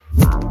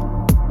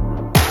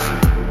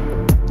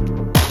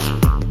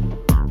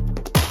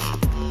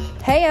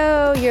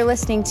Heyo, you're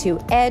listening to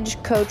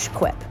Edge Coach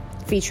Quip,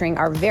 featuring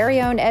our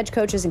very own Edge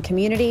coaches and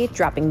community,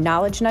 dropping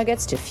knowledge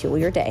nuggets to fuel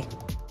your day.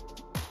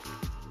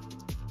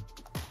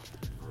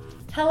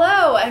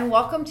 Hello, and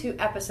welcome to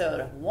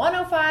episode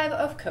 105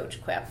 of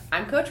Coach Quip.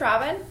 I'm Coach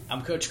Robin.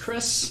 I'm Coach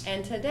Chris.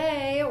 And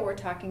today we're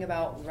talking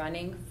about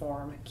running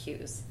form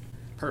cues.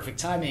 Perfect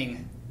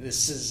timing.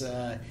 This is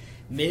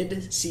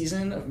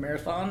mid-season of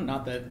marathon.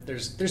 Not that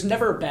there's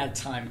never a bad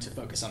time to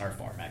focus on our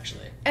form,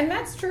 actually. And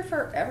that's true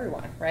for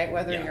everyone, right?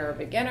 Whether you're a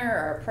beginner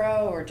or a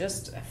pro or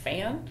just a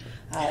fan,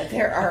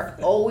 there are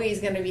always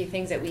going to be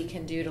things that we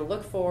can do to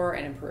look for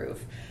and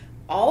improve.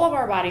 All of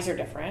our bodies are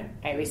different.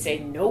 I always say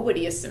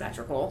nobody is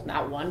symmetrical,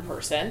 not one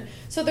person.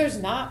 So there's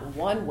not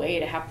one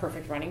way to have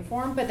perfect running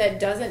form, but that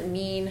doesn't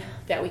mean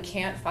that we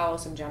can't follow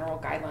some general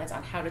guidelines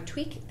on how to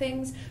tweak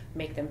things,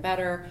 make them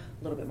better,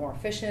 a little bit more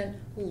efficient,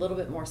 a little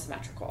bit more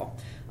symmetrical.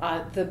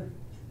 The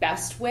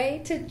best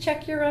way to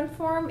check your run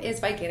form is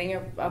by getting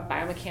a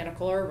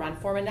biomechanical or run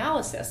form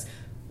analysis.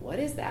 What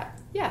is that?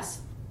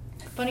 Yes.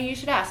 Funny you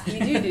should ask. We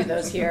do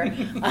those here.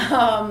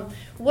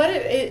 What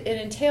it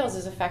entails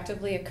is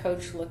effectively a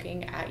coach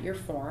looking at your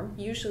form,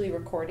 usually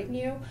recording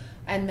you,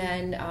 and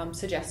then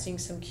suggesting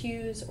some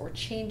cues or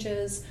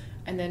changes,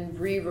 and then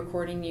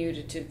re-recording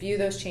you to view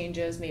those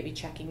changes, maybe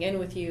checking in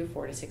with you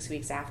 4 to 6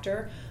 weeks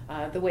after.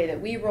 The way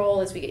that we roll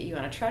is we get you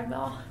on a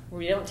treadmill.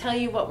 We don't tell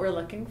you what we're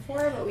looking for,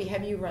 but we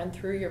have you run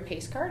through your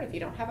pace card. If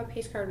you don't have a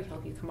pace card, we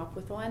help you come up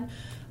with one.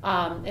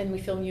 And we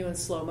film you in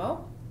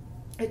slow-mo.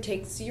 It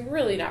takes, you're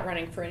really not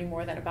running for any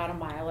more than about a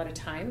mile at a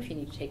time. If you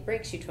need to take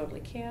breaks, you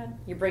totally can.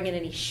 You bring in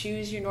any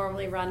shoes you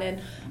normally run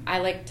in. I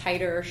like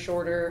tighter,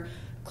 shorter,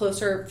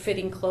 closer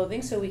fitting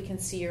clothing so we can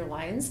see your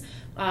lines.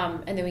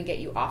 And then we get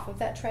you off of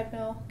that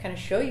treadmill, kind of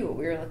show you what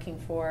we were looking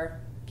for,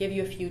 give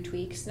you a few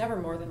tweaks, never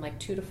more than like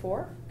 2 to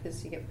 4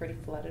 because you get pretty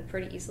flooded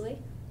pretty easily.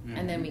 Mm-hmm.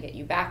 And then we get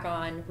you back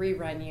on,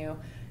 rerun you,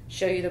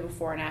 show you the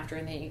before and after,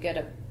 and then you get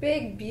a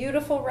big,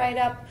 beautiful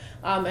write-up.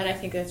 And I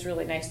think that's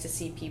really nice to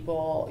see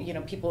people,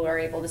 people are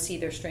able to see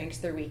their strengths,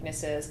 their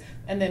weaknesses,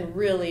 and then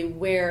really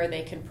where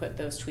they can put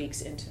those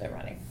tweaks into their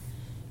running.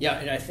 Yeah,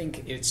 and I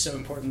think it's so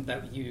important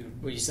that you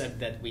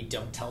said that we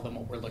don't tell them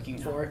what we're looking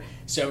for.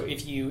 So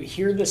if you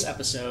hear this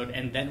episode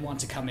and then want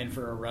to come in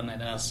for a run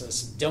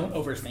analysis, don't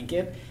overthink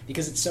it,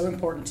 because it's so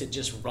important to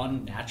just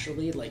run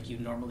naturally like you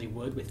normally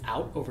would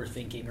without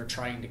overthinking or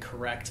trying to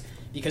correct,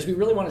 because we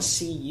really want to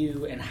see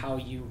you and how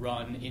you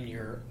run in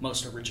your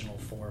most original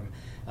form.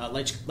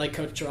 Like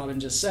Coach Robin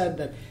just said,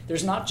 that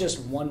there's not just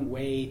one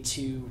way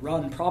to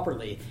run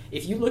properly.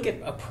 If you look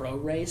at a pro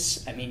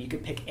race, you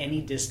could pick any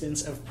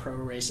distance of pro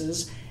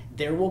races,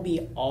 there will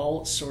be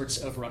all sorts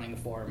of running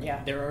form.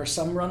 Yeah. There are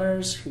some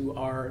runners who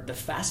are the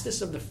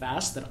fastest of the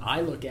fast that I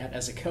look at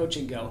as a coach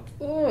and go,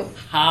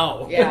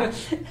 how? Yeah.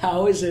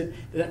 How is it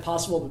that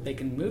possible that they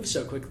can move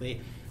so quickly?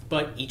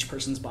 But each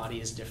person's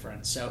body is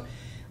different. So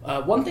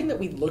one thing that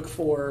we look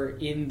for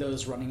in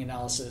those running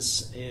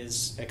analysis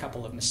is a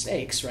couple of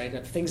mistakes,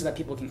 right? Things that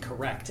people can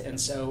correct.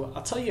 And so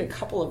I'll tell you a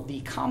couple of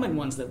the common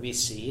ones that we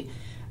see,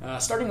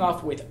 starting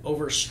off with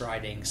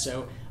overstriding.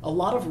 So a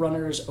lot of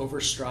runners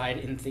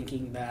overstride in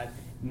thinking that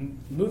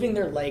moving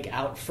their leg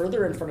out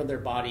further in front of their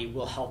body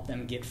will help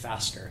them get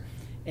faster.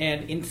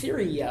 And in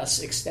theory, yes,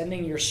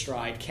 extending your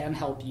stride can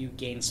help you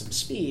gain some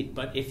speed,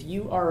 but if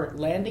you are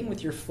landing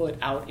with your foot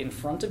out in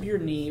front of your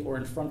knee or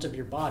in front of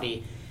your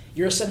body,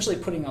 you're essentially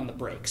putting on the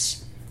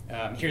brakes.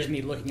 Here's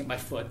me looking at my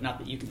foot, not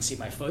that you can see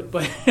my foot,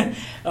 but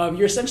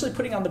you're essentially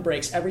putting on the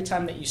brakes every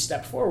time that you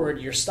step forward.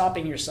 You're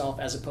stopping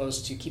yourself as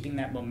opposed to keeping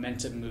that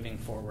momentum moving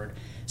forward.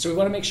 So we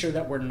want to make sure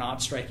that we're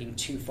not striking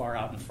too far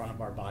out in front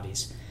of our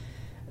bodies.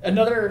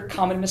 Another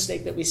common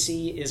mistake that we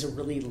see is a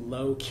really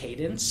low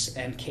cadence,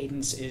 and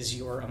cadence is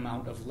your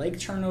amount of leg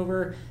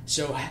turnover.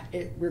 So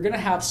we're going to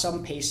have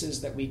some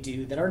paces that we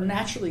do that are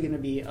naturally going to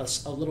be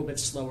a little bit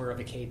slower of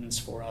a cadence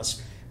for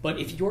us. But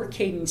if your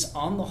cadence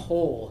on the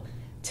whole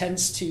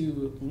tends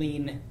to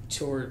lean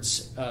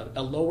towards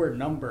a lower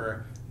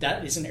number,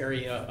 that is an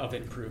area of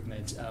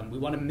improvement. We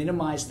want to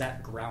minimize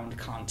that ground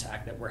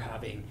contact that we're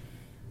having.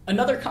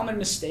 Another common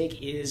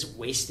mistake is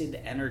wasted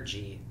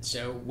energy.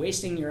 So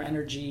wasting your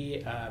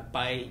energy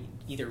by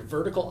either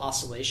vertical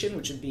oscillation,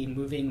 which would be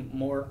moving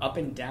more up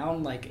and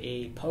down like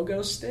a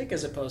pogo stick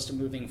as opposed to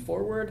moving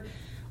forward,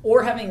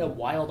 or having a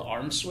wild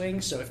arm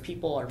swing. So if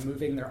people are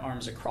moving their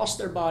arms across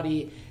their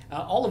body,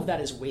 all of that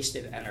is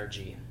wasted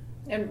energy.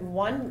 And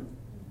one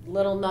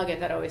little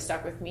nugget that always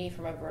stuck with me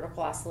from a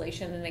vertical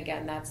oscillation, and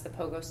again, that's the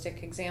pogo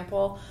stick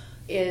example,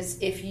 is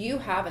if you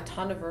have a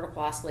ton of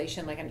vertical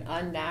oscillation, like an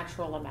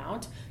unnatural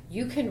amount,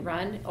 you can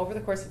run over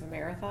the course of a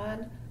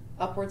marathon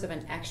upwards of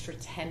an extra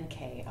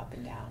 10K up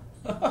and down.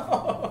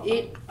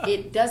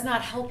 It does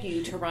not help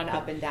you to run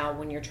up and down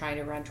when you're trying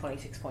to run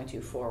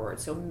 26.2 forward.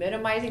 So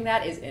minimizing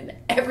that is in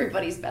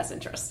everybody's best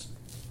interest.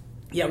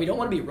 Yeah, we don't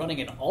want to be running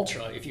an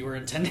ultra if you were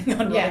intending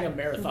on running a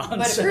marathon.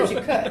 But it proves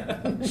you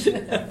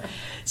could.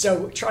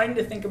 So trying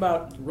to think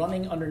about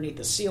running underneath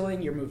the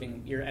ceiling, you're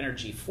moving your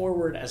energy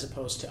forward as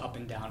opposed to up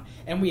and down.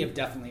 And we have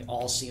definitely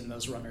all seen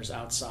those runners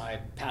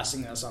outside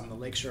passing us on the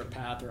lakeshore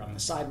path or on the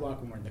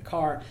sidewalk when we're in the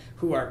car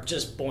who are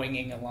just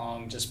boinging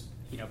along, just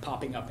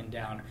popping up and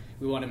down.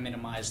 We want to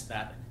minimize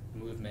that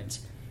movement.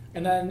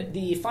 And then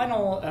the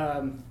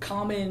final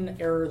common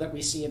error that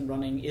we see in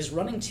running is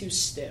running too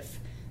stiff.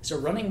 So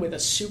running with a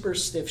super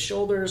stiff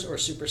shoulders or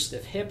super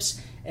stiff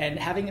hips and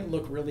having it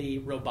look really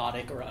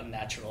robotic or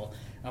unnatural.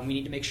 We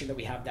need to make sure that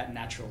we have that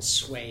natural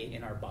sway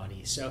in our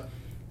body. So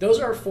those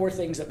are 4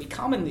 things that we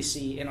commonly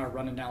see in our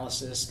run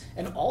analysis,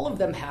 and all of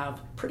them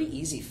have pretty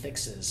easy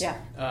fixes.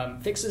 Yeah.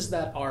 Fixes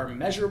that are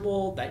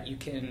measurable, that you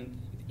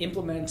can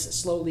implement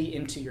slowly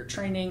into your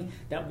training,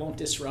 that won't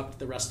disrupt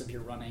the rest of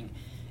your running.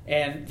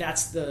 And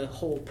that's the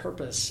whole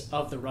purpose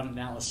of the run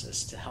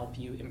analysis, to help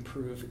you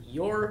improve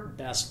your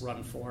best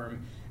run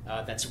form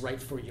that's right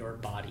for your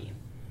body.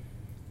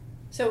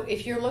 So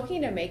if you're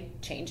looking to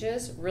make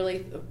changes,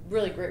 really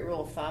great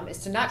rule of thumb is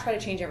to not try to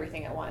change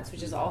everything at once,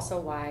 which is also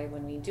why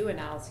when we do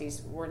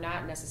analyses, we're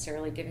not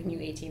necessarily giving you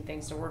 18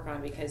 things to work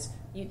on, because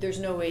there's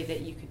no way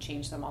that you could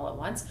change them all at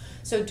once.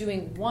 So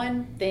doing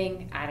one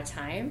thing at a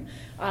time,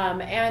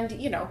 and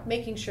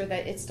making sure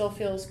that it still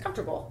feels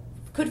comfortable.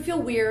 Could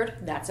feel weird,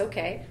 that's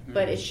okay,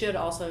 but it should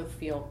also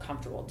feel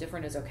comfortable.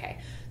 Different is okay.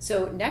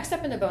 So next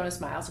up in the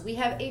bonus miles, we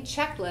have a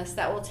checklist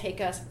that will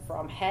take us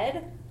from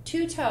head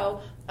to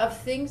toe of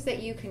things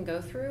that you can go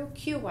through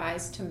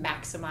cue-wise to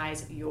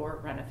maximize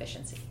your run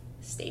efficiency.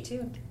 Stay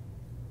tuned.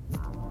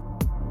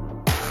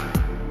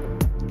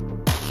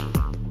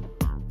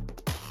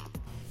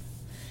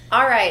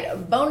 All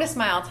right, bonus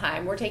mile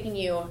time. We're taking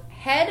you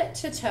head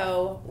to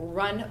toe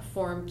run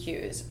form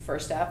cues.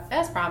 First up,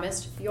 as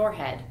promised, your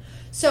head.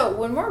 So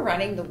when we're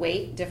running, the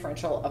weight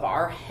differential of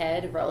our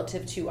head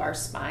relative to our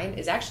spine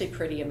is actually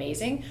pretty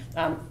amazing.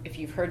 If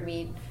you've heard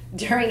me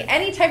during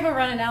any type of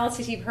run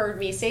analysis, you've heard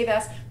me say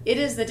this, it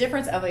is the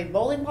difference of a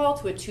bowling ball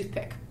to a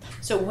toothpick.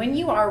 So when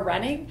you are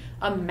running,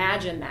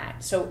 imagine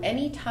that. So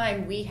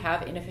anytime we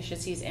have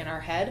inefficiencies in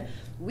our head,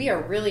 we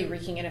are really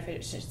wreaking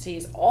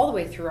inefficiencies all the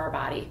way through our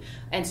body.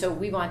 And so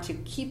we want to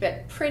keep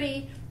it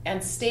pretty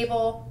and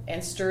stable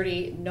and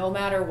sturdy no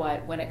matter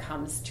what when it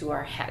comes to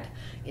our head.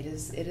 It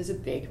is a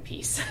big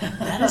piece.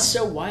 That is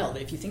so wild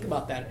if you think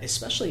about that,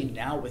 especially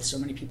now with so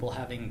many people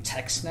having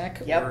text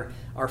neck or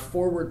our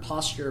forward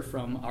posture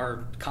from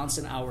our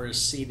constant hours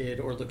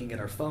seated or looking at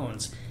our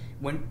phones.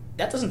 When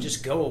that doesn't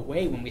just go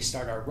away when we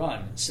start our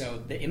run.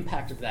 So the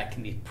impact of that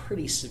can be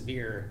pretty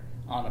severe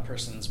on a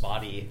person's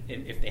body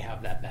if they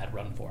have that bad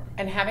run form.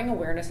 And having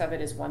awareness of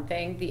it is one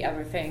thing. The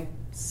other thing,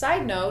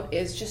 side note,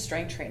 is just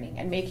strength training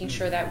and making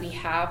sure that we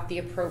have the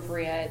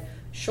appropriate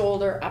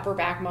shoulder, upper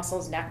back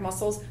muscles, neck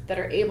muscles that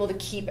are able to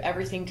keep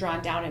everything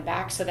drawn down and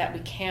back so that we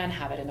can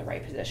have it in the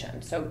right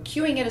position. So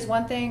cueing it is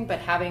one thing, but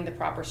having the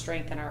proper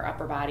strength in our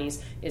upper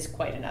bodies is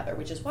quite another,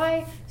 which is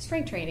why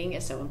strength training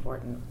is so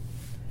important.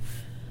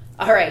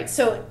 All right,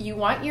 so you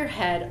want your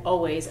head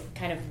always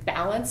kind of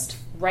balanced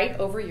right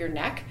over your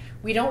neck.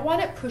 We don't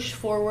want it pushed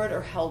forward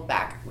or held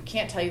back. We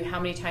can't tell you how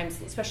many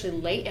times, especially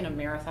late in a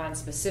marathon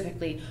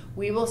specifically,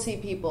 we will see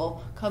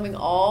people coming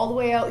all the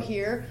way out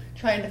here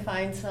trying to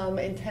find some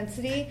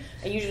intensity,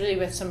 usually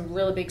with some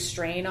really big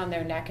strain on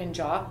their neck and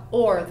jaw,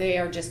 or they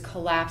are just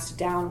collapsed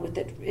down with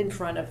it in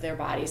front of their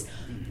bodies.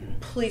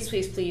 Please,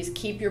 please, please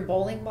keep your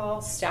bowling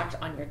ball stacked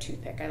on your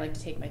toothpick. I like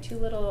to take my 2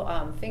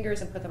 little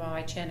fingers and put them on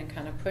my chin and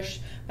kind of push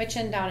my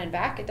chin down and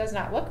back. It does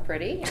not look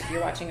pretty if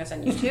you're watching us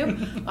on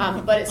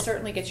YouTube, but it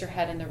certainly gets your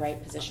head in the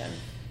right position.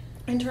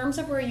 In terms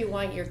of where you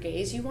want your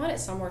gaze, you want it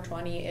somewhere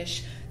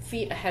 20-ish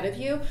feet ahead of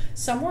you,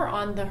 somewhere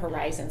on the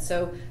horizon.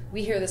 So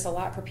we hear this a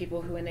lot for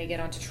people who, when they get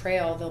onto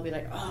trail, they'll be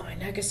like, oh, my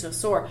neck is so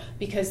sore,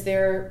 because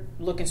they're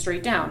looking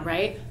straight down,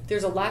 right?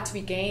 There's a lot to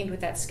be gained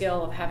with that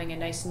skill of having a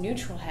nice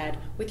neutral head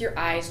with your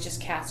eyes just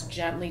cast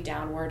gently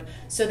downward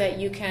so that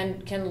you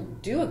can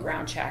do a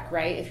ground check,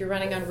 right? If you're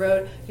running on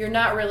road, you're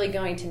not really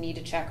going to need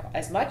to check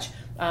as much.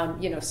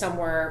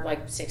 Somewhere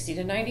like 60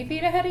 to 90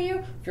 feet ahead of you.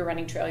 If you're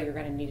running trail, you're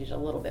going to need it a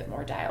little bit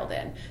more dialed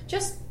in,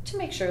 just to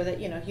make sure that,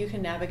 you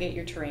can navigate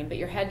your terrain, but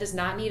your head does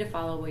not need to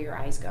follow where your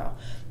eyes go.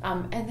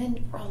 And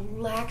then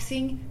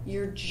relaxing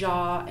your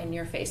jaw and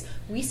your face.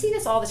 We see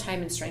this all the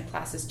time in strength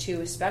classes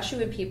too, especially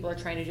when people are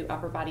trying to do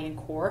upper body and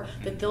core,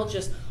 that they'll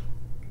just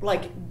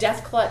like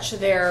death clutch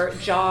their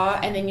jaw,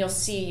 and then you'll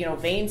see,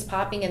 veins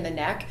popping in the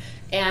neck,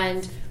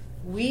 and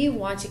we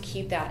want to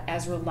keep that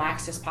as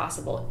relaxed as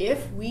possible.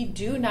 If we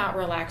do not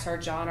relax our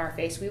jaw and our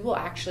face, we will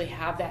actually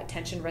have that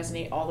tension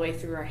resonate all the way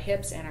through our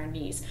hips and our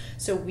knees.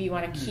 So we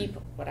want to keep,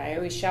 what I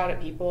always shout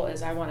at people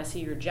is, I want to see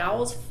your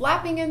jowls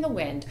flapping in the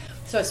wind.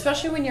 So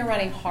especially when you're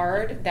running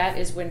hard, that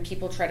is when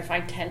people try to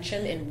find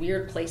tension in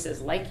weird places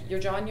like your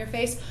jaw and your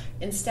face.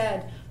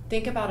 Instead,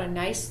 think about a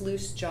nice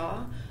loose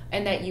jaw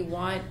and that you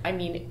want, I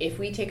mean, if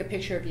we take a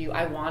picture of you,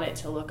 I want it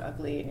to look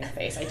ugly in your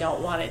face. I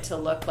don't want it to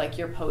look like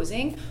you're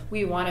posing.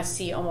 We want to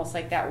see almost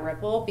like that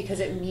ripple, because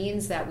it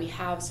means that we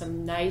have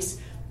some nice,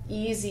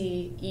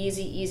 easy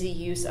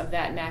use of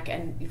that neck,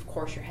 and of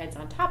course your head's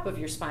on top of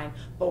your spine,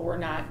 but we're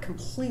not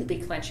completely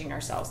clenching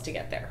ourselves to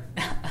get there.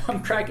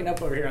 I'm cracking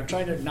up over here. I'm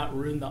trying to not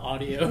ruin the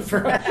audio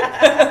for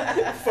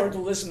for the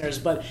listeners,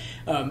 but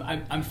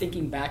I'm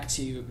thinking back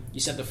to, you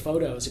said the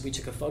photos. If we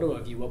took a photo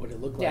of you, what would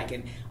it look like?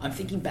 And I'm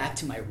thinking back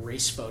to my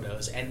race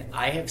photos, and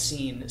I have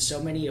seen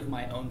so many of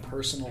my own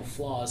personal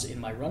flaws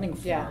in my running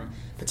form,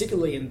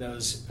 particularly in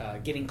those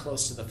getting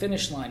close to the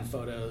finish line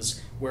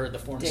photos where the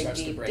form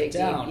starts to break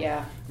down.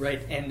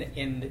 Right,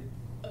 and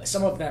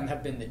some of them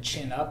have been the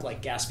chin up,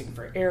 like gasping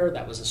for air.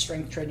 That was a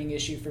strength training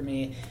issue for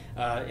me.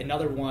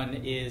 Another one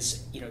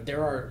is,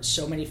 there are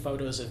so many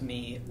photos of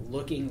me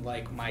looking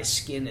like my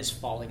skin is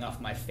falling off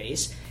my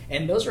face,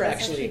 and those are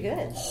actually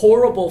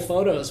horrible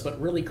photos, but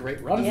really great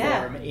run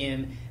form.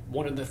 In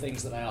one of the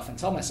things that I often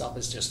tell myself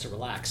is just to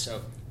relax. So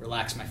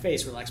relax my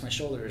face, relax my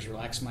shoulders,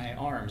 relax my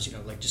arms.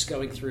 Like just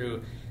going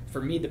through.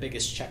 For me, the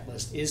biggest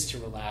checklist is to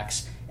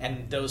relax,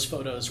 and those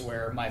photos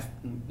where my,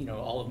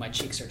 all of my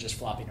cheeks are just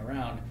flopping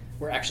around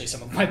were actually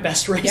some of my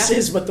best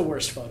races, but the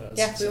worst photos.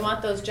 Yeah, we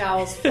want those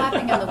jowls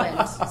flapping in the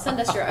wind. Send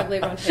us your ugly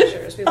run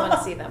pictures. We want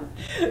to see them.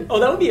 Oh,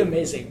 that would be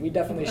amazing. We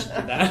definitely should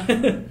do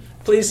that.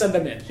 Please send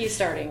them in. He's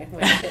starting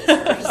with his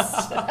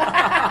first.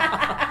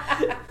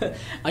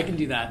 I can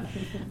do that.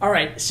 All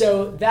right,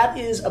 so that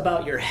is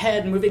about your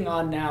head. Moving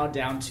on now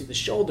down to the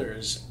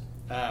shoulders.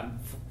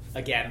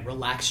 Again,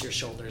 relax your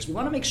shoulders. We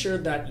want to make sure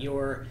that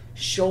your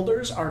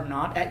shoulders are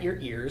not at your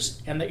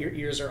ears and that your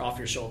ears are off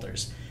your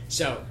shoulders.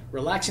 So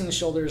relaxing the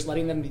shoulders,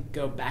 letting them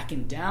go back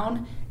and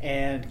down,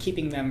 and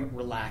keeping them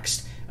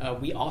relaxed.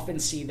 We often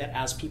see that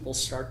as people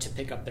start to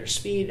pick up their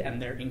speed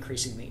and they're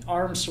increasing the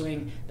arm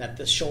swing, that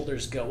the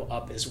shoulders go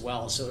up as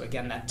well. So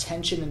again, that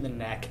tension in the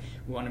neck,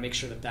 we want to make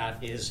sure that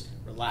that is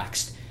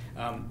relaxed.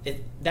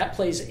 That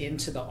plays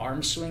into the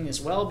arm swing as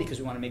well, because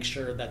we want to make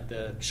sure that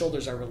the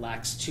shoulders are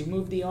relaxed to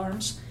move the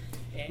arms.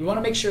 We want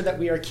to make sure that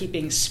we are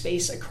keeping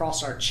space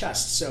across our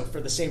chest. So for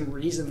the same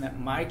reason that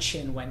my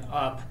chin went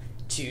up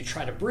to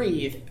try to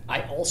breathe,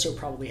 I also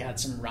probably had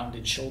some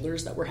rounded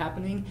shoulders that were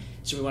happening.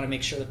 So we want to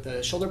make sure that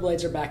the shoulder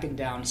blades are back and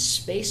down,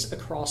 space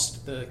across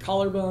the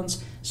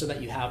collarbones, so that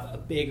you have a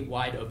big,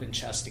 wide open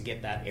chest to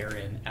get that air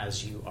in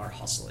as you are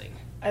hustling.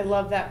 I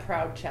love that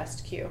proud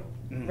chest cue,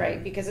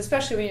 right? Because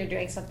especially when you're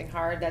doing something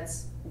hard,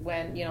 that's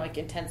when, like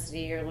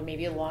intensity or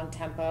maybe a long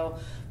tempo,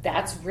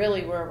 that's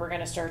really where we're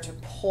going to start to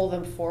pull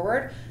them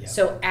forward. Yep.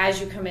 So as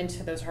you come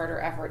into those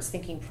harder efforts,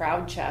 thinking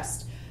proud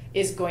chest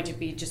is going to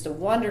be just a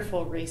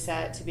wonderful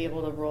reset to be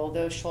able to roll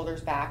those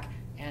shoulders back.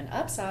 And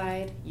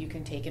upside, you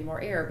can take in more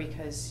air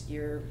because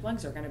your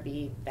lungs are going to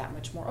be that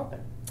much more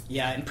open.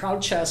 Yeah, and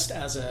proud chest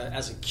as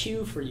a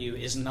cue for you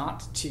is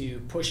not to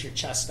push your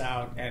chest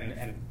out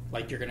and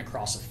like you're going to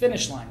cross a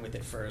finish line with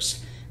it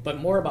first, but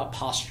more about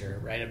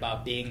posture, right?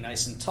 About being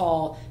nice and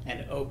tall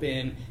and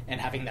open and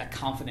having that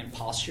confident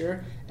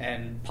posture.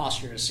 And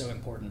posture is so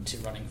important to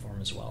running form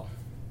as well.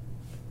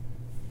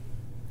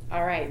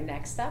 All right,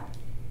 next up,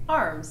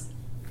 arms.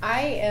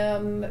 I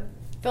am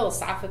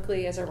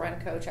philosophically, as a run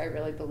coach, I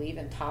really believe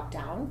in top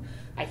down.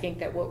 I think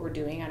that what we're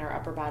doing on our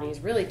upper body is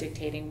really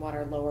dictating what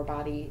our lower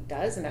body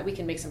does, and that we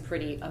can make some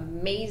pretty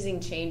amazing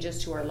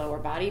changes to our lower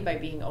body by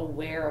being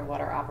aware of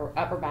what our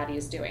upper body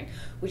is doing,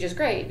 which is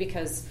great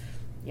because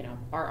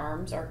our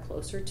arms are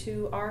closer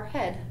to our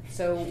head.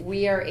 So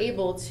we are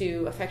able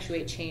to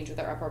effectuate change with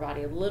our upper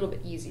body a little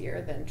bit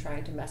easier than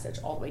trying to message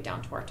all the way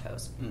down to our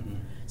toes. Mm-hmm.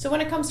 So when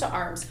it comes to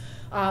arms,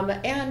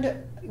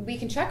 and we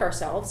can check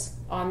ourselves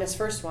on this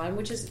first one,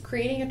 which is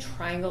creating a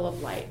triangle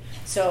of light.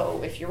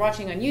 So if you're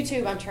watching on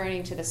YouTube, I'm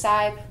turning to the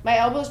side, my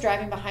elbow's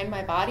driving behind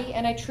my body,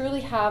 and I truly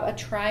have a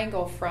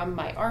triangle from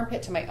my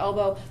armpit to my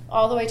elbow,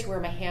 all the way to where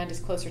my hand is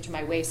closer to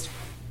my waist.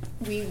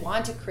 We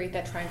want to create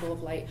that triangle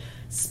of light,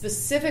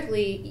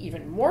 specifically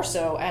even more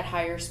so at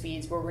higher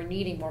speeds where we're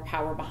needing more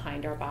power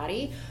behind our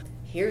body.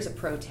 Here's a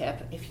pro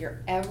tip. If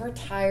you're ever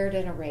tired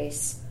in a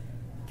race,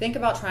 think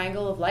about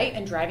triangle of light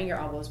and driving your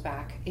elbows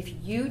back. If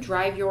you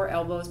drive your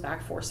elbows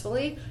back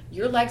forcefully,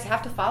 your legs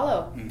have to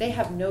follow. They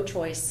have no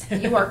choice.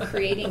 You are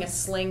creating a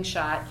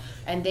slingshot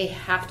and they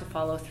have to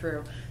follow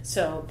through.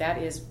 So that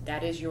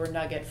is your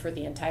nugget for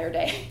the entire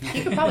day.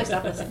 You can probably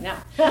stop listening now.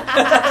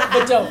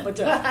 but don't.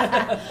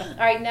 All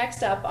right,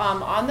 next up,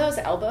 on those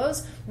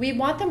elbows, we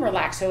want them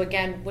relaxed. So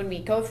again, when we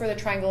go for the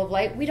triangle of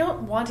light, we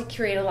don't want to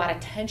create a lot of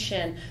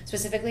tension,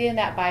 specifically in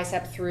that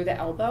bicep through the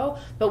elbow,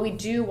 but we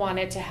do want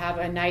it to have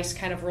a nice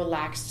kind of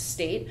relaxed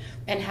state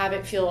and have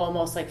it feel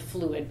almost like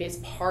fluid. It's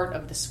part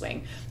of the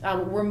swing.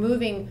 We're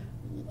moving,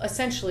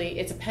 essentially,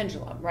 it's a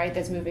pendulum, right?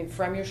 That's moving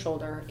from your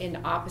shoulder in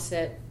the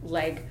opposite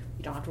leg.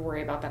 You don't have to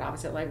worry about that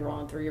opposite leg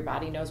rolling through. Your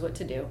body knows what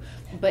to do.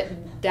 But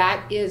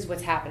that is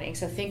what's happening.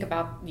 So think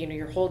about,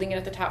 you're holding it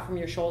at the top from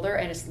your shoulder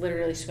and it's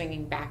literally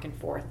swinging back and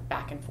forth,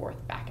 back and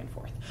forth, back and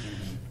forth.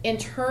 Mm-hmm. In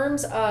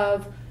terms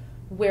of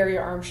where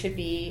your arms should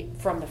be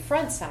from the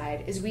front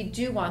side is we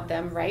do want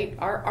them, right?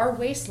 Our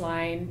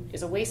waistline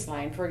is a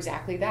waistline for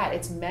exactly that.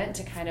 It's meant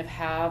to kind of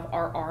have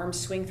our arms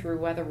swing through,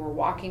 whether we're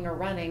walking or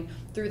running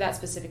through that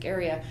specific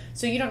area.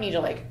 So you don't need to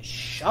like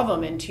shove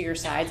them into your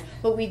sides,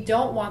 but we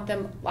don't want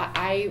them.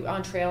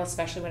 On trail,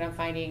 especially when I'm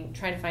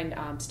trying to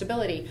find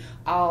stability,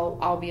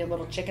 I'll be a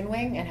little chicken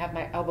wing and have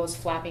my elbows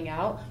flapping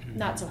out.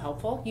 Not so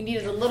helpful. You need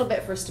it a little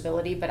bit for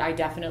stability, but I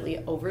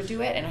definitely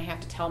overdo it, and I have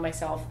to tell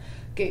myself,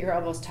 get your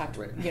elbows tucked,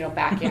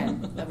 back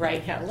in,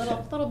 right? Yeah,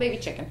 little baby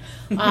chicken.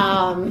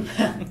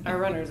 Our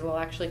runners will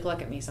actually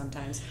cluck at me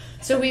sometimes.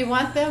 So we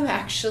want them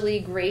actually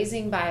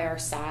grazing by our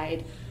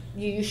side.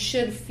 You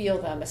should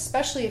feel them,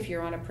 especially if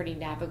you're on a pretty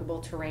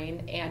navigable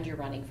terrain and you're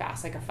running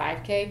fast, like a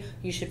 5K,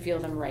 you should feel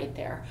them right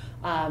there.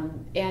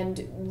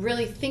 And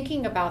really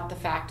thinking about the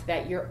fact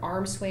that your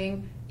arm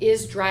swing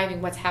is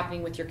driving what's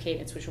happening with your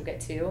cadence, which we'll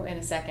get to in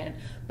a second,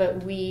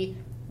 but we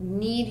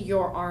need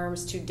your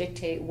arms to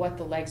dictate what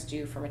the legs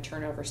do from a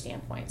turnover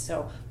standpoint.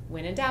 So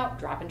when in doubt,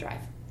 drop and drive.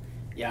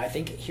 Yeah, I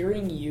think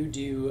hearing you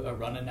do a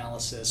run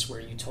analysis where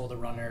you told a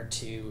runner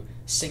to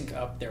sync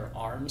up their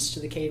arms to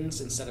the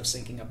cadence instead of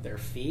syncing up their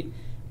feet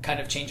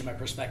kind of changed my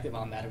perspective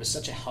on that. It was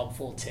such a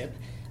helpful tip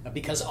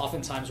because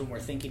oftentimes when we're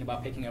thinking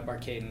about picking up our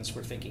cadence,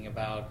 we're thinking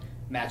about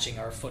matching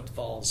our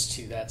footfalls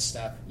to that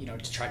step,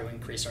 to try to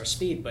increase our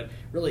speed. But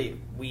really,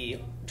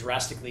 we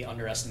drastically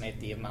underestimate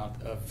the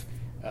amount of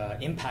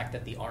impact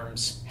that the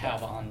arms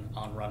have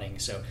on running.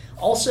 So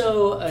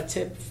also a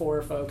tip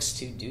for folks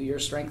to do your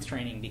strength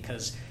training,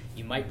 because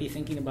you might be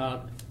thinking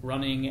about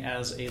running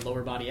as a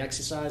lower body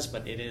exercise,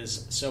 but it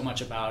is so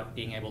much about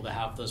being able to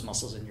have those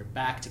muscles in your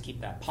back to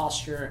keep that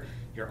posture,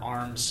 your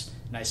arms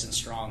nice and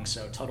strong.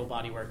 So total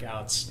body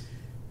workouts,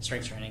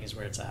 strength training is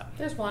where it's at.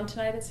 There's one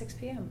tonight at 6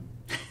 p.m.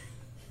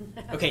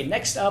 Okay,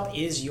 next up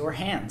is your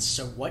hands.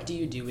 So what do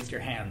you do with your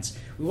hands?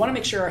 We want to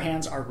make sure our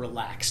hands are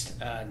relaxed.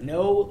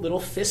 No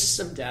little fists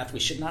of death. We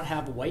should not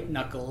have white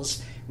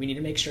knuckles. We need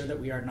to make sure that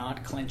we are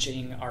not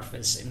clenching our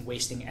fists and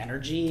wasting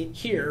energy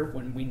here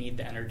when we need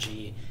the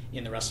energy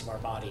in the rest of our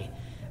body.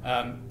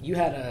 You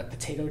had a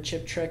potato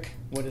chip trick.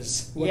 What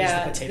is the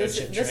potato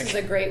chip trick? This is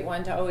a great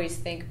one to always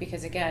think,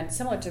 because again,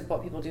 similar to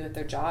what people do with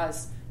their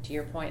jaws, to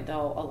your point,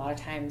 they'll a lot of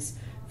times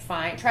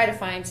try to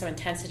find some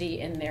intensity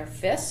in their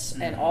fists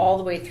and all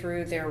the way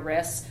through their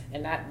wrists,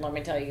 and that, let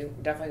me tell you,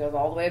 definitely goes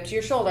all the way up to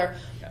your shoulder.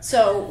 Yeah.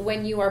 So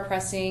when you are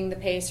pressing the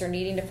pace or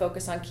needing to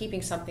focus on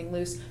keeping something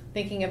loose,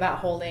 thinking about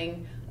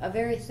holding a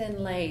very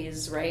thin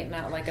Lay's, right?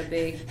 Not like a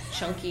big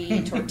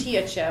chunky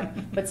tortilla chip,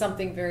 but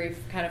something very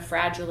kind of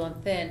fragile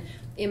and thin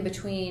in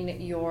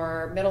between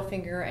your middle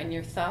finger and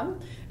your thumb,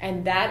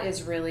 and that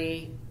is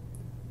really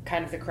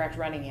kind of the correct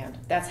running hand.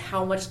 That's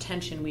how much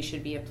tension we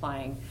should be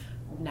applying.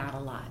 Not a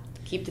lot.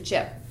 Keep the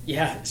chip.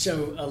 Yeah,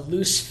 so a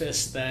loose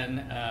fist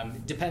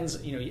then depends,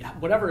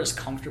 whatever is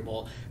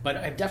comfortable. But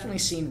I've definitely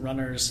seen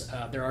runners,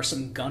 there are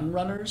some gun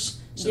runners.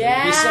 So is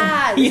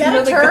that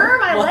a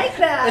term? I like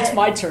that. It's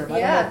my term. I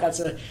don't know if that's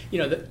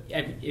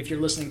if you're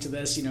listening to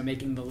this,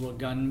 making the little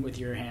gun with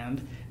your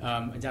hand,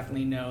 I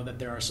definitely know that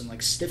there are some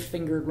like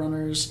stiff-fingered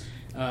runners.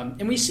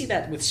 And we see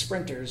that with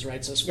sprinters,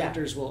 right? So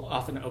sprinters will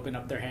often open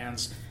up their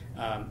hands.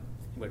 I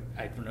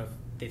don't know if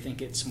they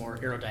think it's more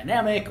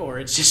aerodynamic or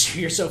it's just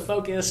you're so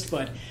focused,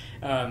 but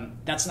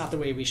that's not the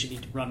way we should be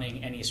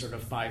running any sort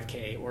of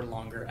 5K or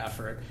longer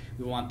effort.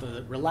 We want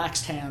the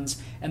relaxed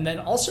hands, and then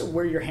also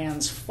where your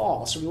hands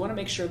fall. So we want to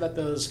make sure that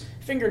those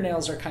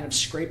fingernails are kind of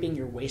scraping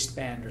your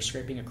waistband or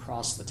scraping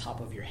across the top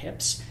of your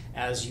hips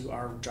as you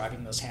are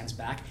driving those hands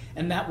back,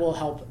 and that will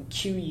help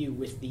cue you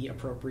with the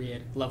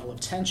appropriate level of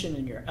tension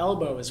in your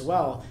elbow as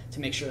well to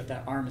make sure that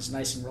that arm is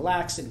nice and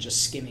relaxed and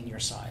just skimming your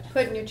side.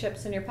 Putting your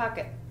chips in your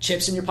pocket.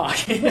 Chips in your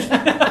pocket.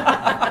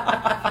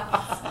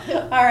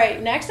 All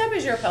right, next up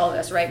is your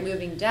pelvis, right?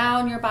 Moving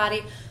down your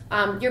body.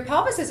 Your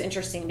pelvis is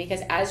interesting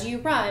because as you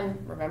run,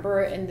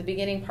 remember in the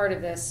beginning part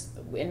of this,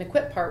 in the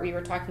quit part, we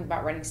were talking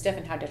about running stiff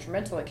and how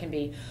detrimental it can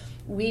be.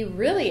 We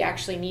really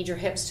actually need your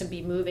hips to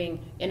be moving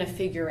in a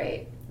figure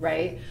eight,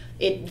 right?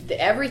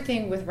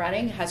 Everything with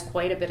running has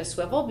quite a bit of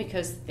swivel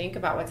because think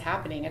about what's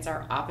happening. It's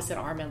our opposite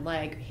arm and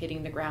leg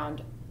hitting the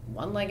ground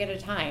one leg at a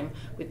time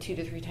with 2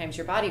 to 3 times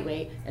your body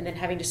weight, and then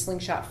having to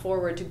slingshot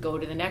forward to go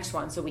to the next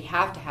one. So we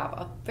have to have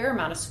a fair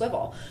amount of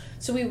swivel.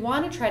 So we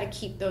want to try to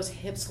keep those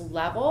hips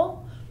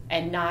level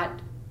and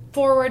not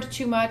forward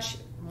too much.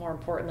 More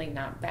importantly,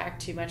 not back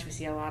too much. We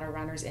see a lot of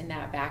runners in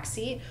that back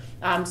seat,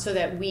 so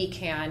that we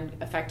can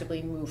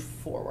effectively move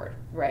forward,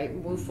 right?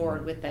 Move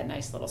forward with that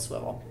nice little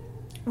swivel.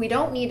 We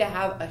don't need to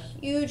have a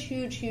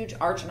huge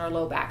arch in our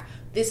low back.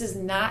 This is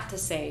not to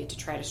say to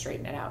try to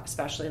straighten it out,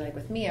 especially like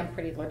with me, I'm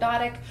pretty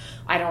lordotic.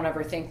 I don't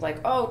ever think like,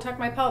 oh, tuck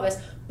my pelvis,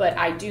 but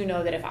I do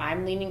know that if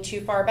I'm leaning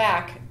too far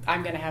back,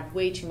 I'm going to have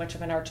way too much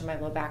of an arch in my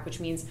low back, which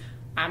means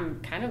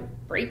I'm kind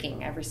of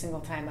braking every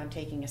single time I'm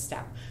taking a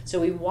step. So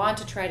we want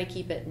to try to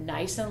keep it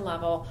nice and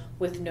level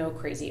with no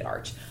crazy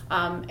arch.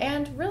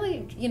 And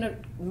really,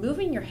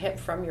 moving your hip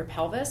from your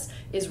pelvis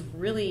is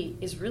really,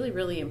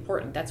 really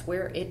important. That's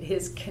where it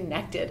is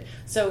connected.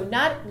 So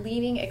not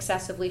leaning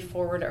excessively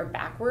forward or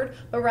backward,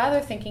 but rather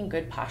thinking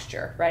good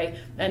posture, right?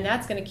 And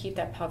that's going to keep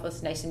that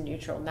pelvis nice and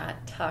neutral,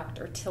 not tucked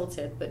or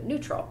tilted, but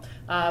neutral.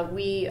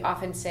 We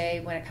often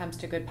say when it comes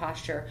to good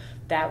posture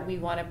that we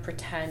want to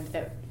pretend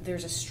that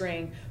there's a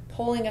string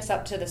pulling us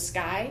up to the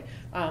sky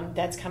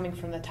that's coming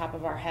from the top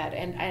of our head.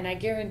 And I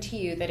guarantee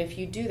you that if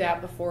you do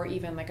that before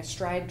even like a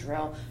stride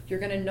drill, you're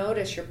going to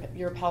notice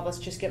your pelvis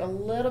just get a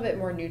little bit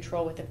more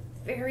neutral with a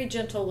very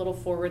gentle little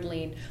forward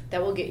lean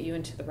that will get you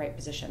into the right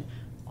position.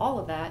 All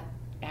of that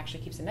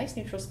actually keeps a nice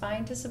neutral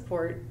spine to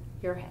support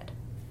your head.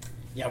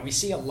 Yeah, we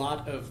see a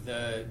lot of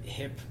the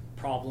hip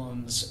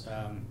problems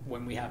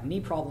when we have knee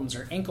problems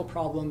or ankle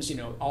problems.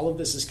 All of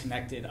this is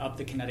connected up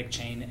the kinetic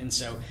chain, and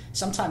so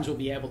sometimes we'll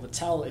be able to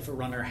tell if a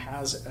runner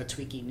has a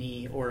tweaky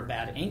knee or a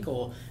bad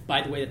ankle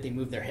by the way that they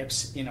move their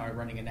hips in our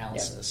running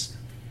analysis. Yep.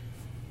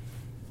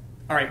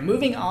 All right,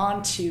 moving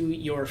on to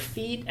your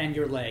feet and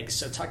your legs.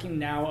 So talking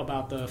now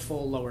about the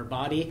full lower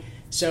body.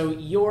 So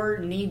your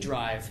knee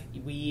drive,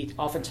 we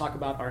often talk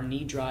about our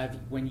knee drive.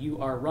 When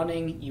you are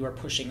running, you are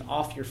pushing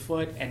off your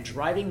foot and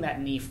driving that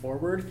knee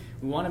forward.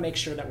 We want to make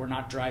sure that we're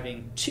not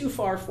driving too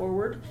far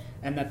forward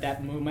and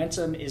that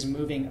momentum is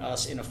moving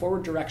us in a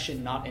forward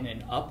direction, not in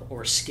an up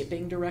or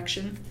skipping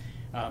direction.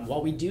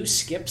 While we do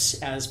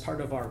skips as part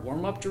of our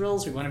warm-up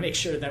drills, we want to make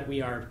sure that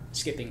we are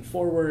skipping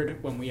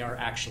forward when we are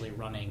actually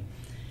running.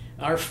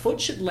 Our foot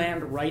should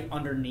land right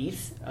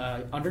underneath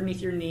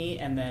your knee,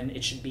 and then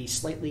it should be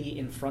slightly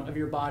in front of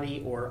your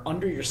body or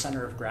under your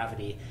center of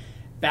gravity.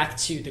 Back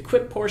to the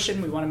quip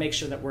portion, we want to make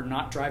sure that we're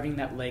not driving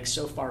that leg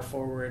so far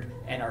forward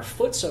and our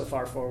foot so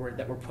far forward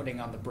that we're putting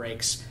on the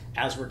brakes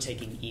as we're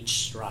taking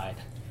each stride.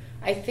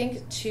 I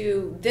think,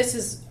 too, this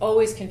is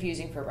always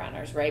confusing for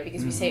runners, right?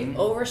 Because we say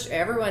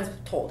everyone's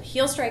told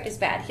heel strike is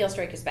bad, heel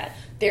strike is bad.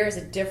 There is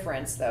a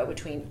difference, though,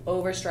 between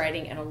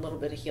overstriding and a little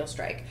bit of heel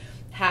strike.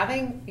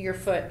 Having your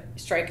foot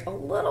strike a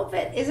little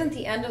bit isn't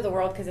the end of the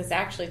world because it's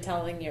actually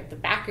telling you the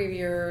back of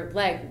your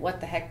leg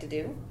what the heck to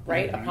do,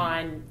 right,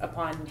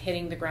 upon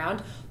hitting the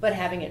ground. But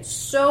having it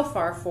so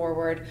far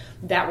forward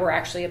that we're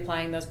actually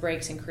applying those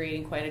brakes and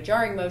creating quite a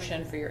jarring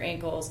motion for your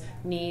ankles,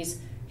 knees,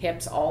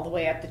 hips, all the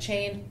way up the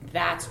chain,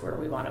 that's where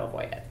we want to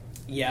avoid it.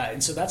 Yeah,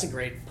 and so that's a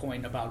great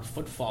point about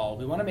footfall.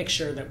 We want to make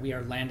sure that we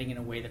are landing in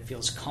a way that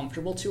feels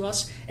comfortable to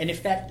us. And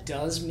if that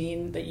does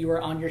mean that you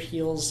are on your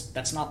heels,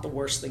 that's not the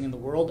worst thing in the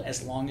world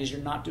as long as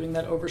you're not doing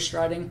that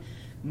overstriding.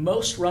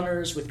 Most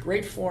runners with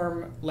great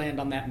form land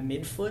on that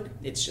midfoot.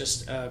 It's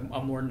just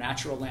a more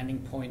natural landing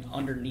point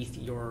underneath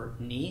your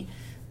knee.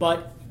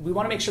 But we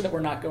want to make sure that we're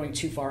not going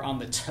too far on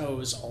the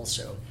toes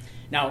also.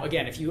 Now,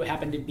 again, if you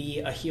happen to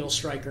be a heel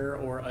striker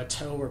or a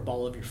toe or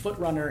ball of your foot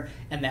runner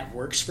and that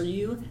works for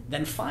you,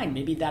 then fine.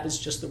 Maybe that is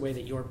just the way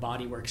that your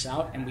body works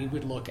out, and we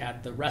would look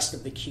at the rest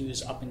of the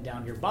cues up and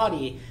down your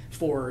body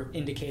for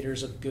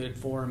indicators of good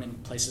form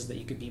and places that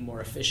you could be more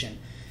efficient.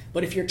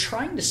 But if you're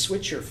trying to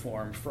switch your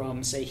form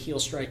from, say, heel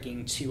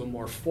striking to a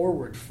more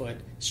forward foot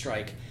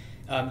strike,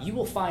 you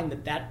will find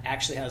that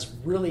actually has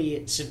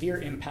really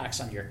severe impacts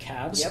on your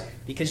calves. Yep.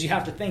 Because you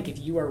have to think, if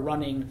you are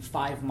running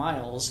 5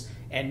 miles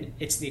and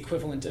it's the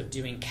equivalent of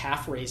doing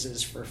calf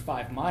raises for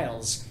 5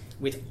 miles,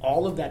 with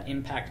all of that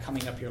impact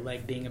coming up your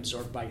leg being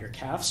absorbed by your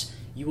calves,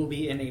 you will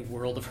be in a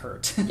world of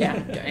hurt. Yeah,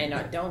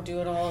 and don't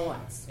do it all at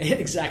once.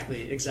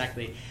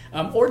 Exactly.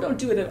 Or don't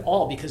do it at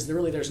all, because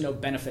there's no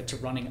benefit to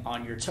running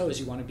on your toes.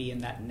 You want to be in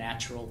that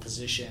natural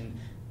position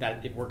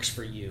that it works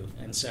for you.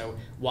 And so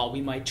while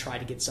we might try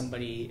to get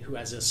somebody who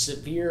has a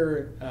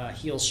severe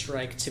heel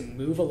strike to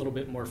move a little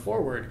bit more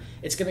forward,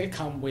 it's going to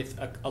come with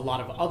a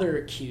lot of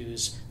other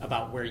cues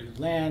about where you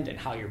land and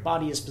how your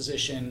body is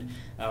positioned,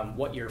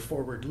 what your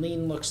forward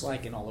lean looks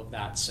like, and all of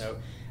that. So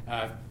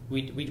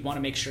we want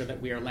to make sure that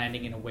we are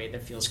landing in a way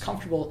that feels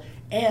comfortable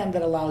and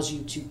that allows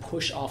you to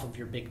push off of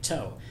your big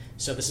toe.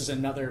 So this is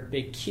another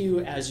big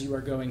cue as you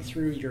are going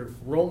through, you're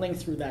rolling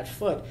through that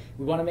foot.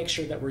 We want to make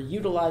sure that we're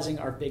utilizing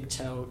our big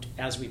toe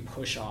as we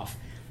push off.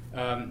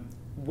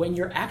 When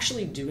you're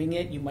actually doing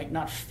it, you might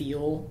not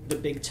feel the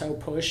big toe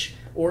push,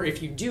 or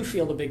if you do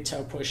feel the big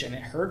toe push and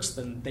it hurts,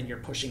 then you're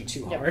pushing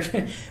too hard.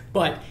 Yep.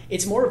 But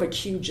it's more of a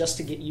cue just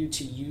to get you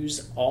to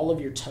use all of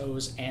your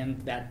toes and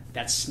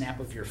that snap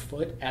of your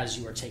foot as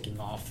you are taking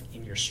off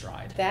in your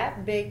stride.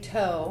 That big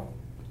toe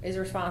is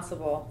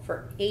responsible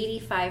for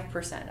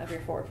 85% of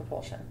your forward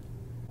propulsion.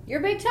 Your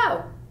big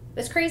toe.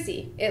 That's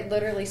crazy. It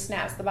literally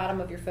snaps the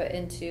bottom of your foot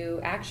into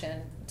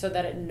action so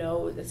that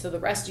so the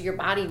rest of your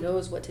body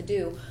knows what to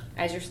do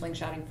as you're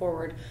slingshotting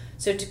forward.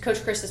 So to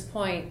Coach Chris's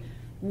point,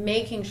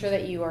 making sure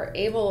that you are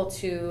able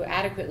to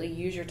adequately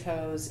use your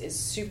toes is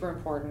super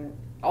important.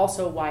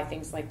 Also why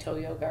things like toe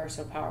yoga are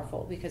so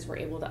powerful, because we're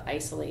able to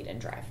isolate and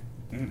drive.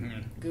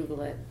 Mm-hmm.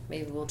 Google it.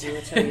 Maybe we'll do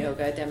a toe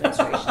yoga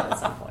demonstration at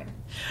some point.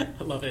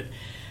 I love it.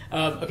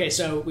 Okay,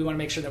 so we want to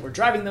make sure that we're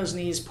driving those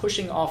knees,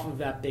 pushing off of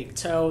that big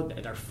toe,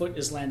 that our foot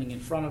is landing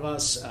in front of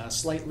us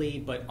slightly,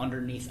 but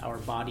underneath our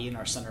body and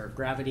our center of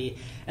gravity.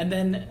 And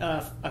then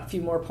a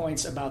few more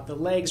points about the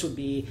legs would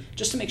be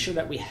just to make sure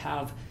that we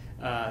have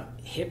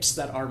hips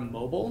that are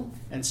mobile.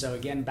 And so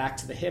again, back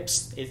to the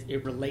hips,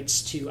 it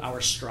relates to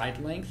our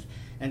stride length.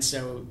 And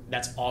so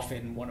that's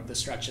often one of the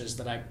stretches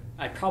that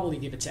I probably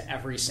give it to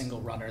every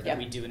single runner that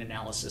we do an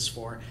analysis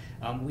for.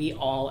 We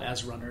all,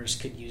 as runners,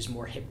 could use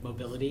more hip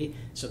mobility.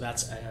 So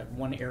that's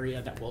one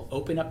area that will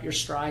open up your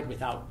stride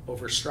without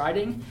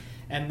overstriding.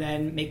 And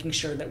then making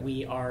sure that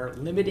we are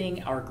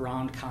limiting our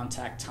ground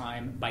contact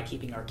time by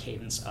keeping our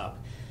cadence up.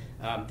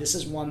 This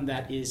is one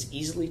that is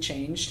easily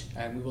changed,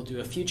 and we will do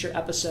a future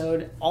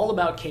episode all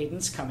about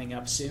cadence coming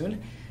up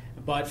soon.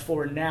 But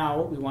for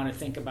now, we want to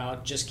think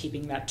about just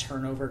keeping that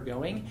turnover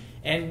going.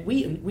 And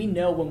we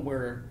know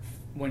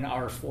when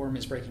our form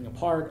is breaking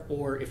apart,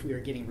 or if we are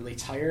getting really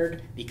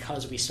tired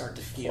because we start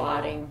to feel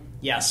plotting.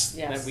 Yes,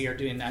 that we are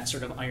doing that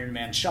sort of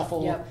Ironman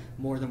shuffle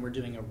more than we're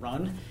doing a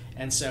run.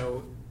 And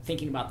so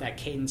thinking about that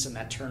cadence and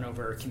that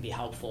turnover can be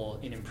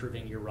helpful in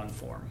improving your run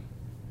form.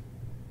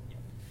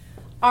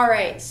 All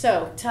right,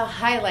 so to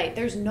highlight,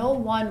 there's no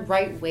one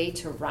right way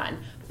to run,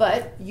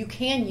 but you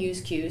can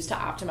use cues to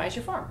optimize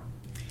your form.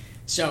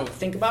 So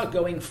think about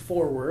going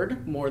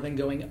forward more than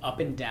going up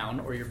and down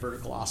or your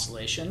vertical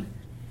oscillation.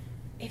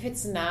 If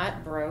it's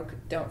not broke,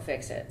 don't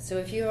fix it. So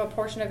if you have a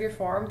portion of your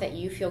form that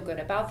you feel good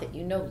about, that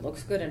you know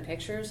looks good in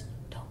pictures,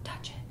 don't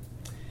touch it.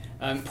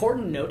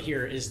 Important note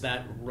here is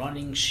that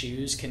running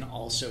shoes can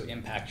also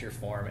impact your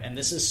form. And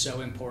this is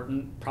so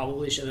important,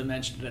 probably should have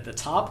mentioned it at the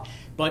top.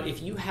 But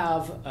if you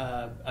have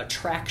a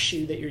track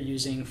shoe that you're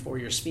using for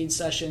your speed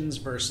sessions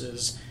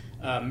versus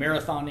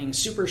marathoning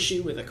super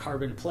shoe with a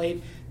carbon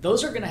plate,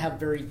 those are going to have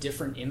very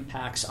different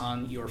impacts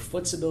on your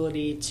foot's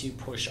ability to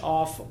push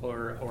off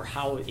or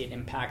how it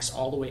impacts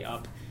all the way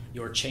up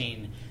your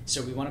chain.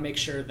 So we want to make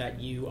sure that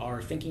you are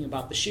thinking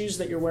about the shoes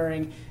that you're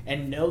wearing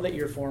and know that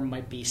your form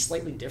might be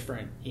slightly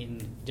different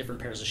in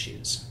different pairs of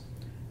shoes.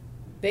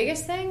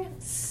 Biggest thing,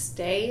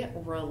 stay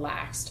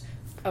relaxed.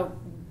 A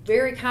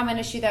very common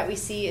issue that we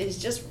see is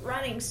just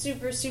running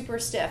super, super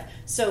stiff.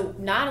 So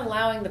not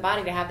allowing the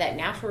body to have that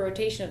natural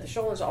rotation of the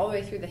shoulders all the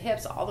way through the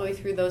hips, all the way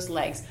through those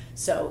legs.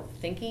 So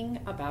thinking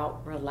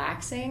about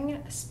relaxing,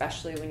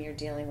 especially when you're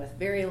dealing with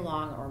very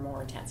long or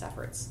more intense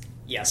efforts.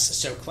 Yes,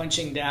 so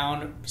clenching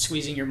down,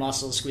 squeezing your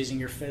muscles, squeezing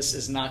your fists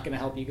is not going to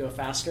help you go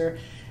faster.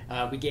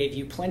 We gave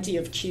you plenty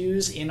of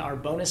cues in our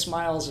bonus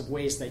miles of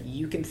ways that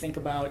you can think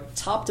about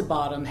top to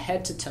bottom,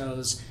 head to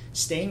toes,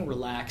 staying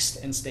relaxed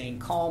and staying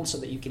calm so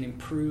that you can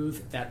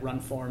improve that run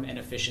form and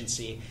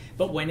efficiency.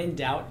 But when in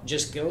doubt,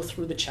 just go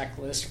through the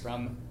checklist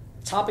from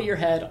top of your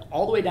head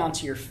all the way down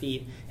to your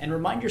feet and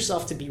remind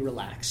yourself to be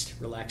relaxed.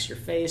 Relax your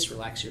face,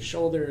 relax your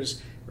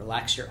shoulders,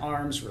 relax your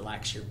arms,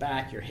 relax your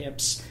back, your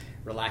hips,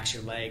 relax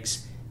your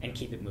legs, and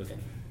keep it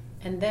moving.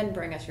 And then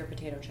bring us your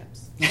potato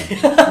chips.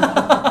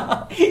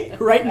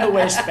 Right in the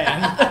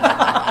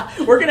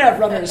waistband. We're going to have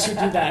runners who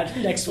do that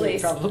next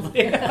week,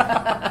 probably.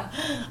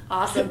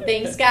 Awesome.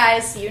 Thanks,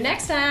 guys. See you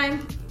next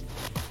time.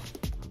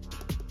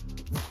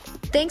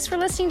 Thanks for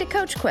listening to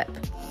Coach Quip.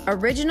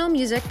 Original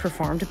music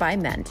performed by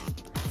Mend.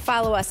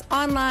 Follow us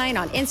online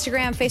on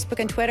Instagram, Facebook,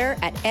 and Twitter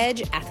at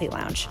Edge Athlete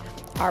Lounge.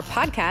 Our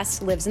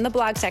podcast lives in the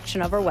blog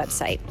section of our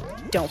website.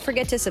 Don't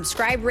forget to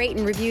subscribe, rate,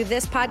 and review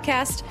this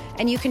podcast,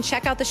 and you can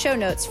check out the show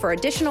notes for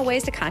additional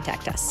ways to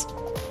contact us.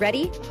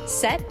 Ready,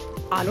 set,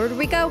 onward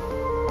we go.